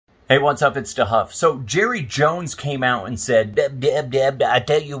Hey, what's up? It's DeHuff. So Jerry Jones came out and said, Deb, I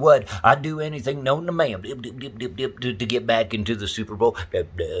tell you what, I'd do anything known to man to get back into the Super Bowl.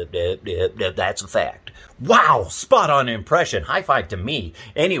 That's a fact. Wow, spot on impression. High five to me.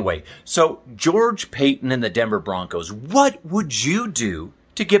 Anyway, so George Paton and the Denver Broncos, what would you do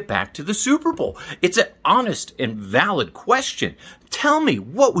to get back to the Super Bowl? It's an honest and valid question. Tell me,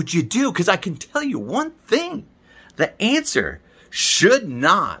 what would you do? Because I can tell you one thing. The answer should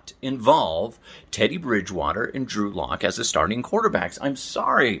not involve Teddy Bridgewater and Drew Lock as the starting quarterbacks. I'm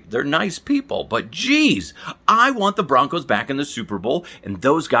sorry, they're nice people, but geez, I want the Broncos back in the Super Bowl, and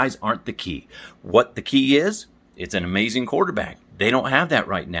those guys aren't the key. What the key is, it's an amazing quarterback. They don't have that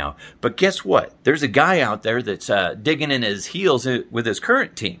right now. But guess what? There's a guy out there that's digging in his heels with his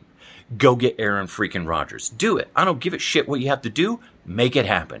current team. Go get Aaron freaking Rodgers. Do it. I don't give a shit what you have to do. Make it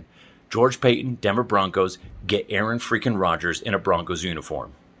happen. George Paton, Denver Broncos, get Aaron freaking Rodgers in a Broncos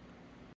uniform.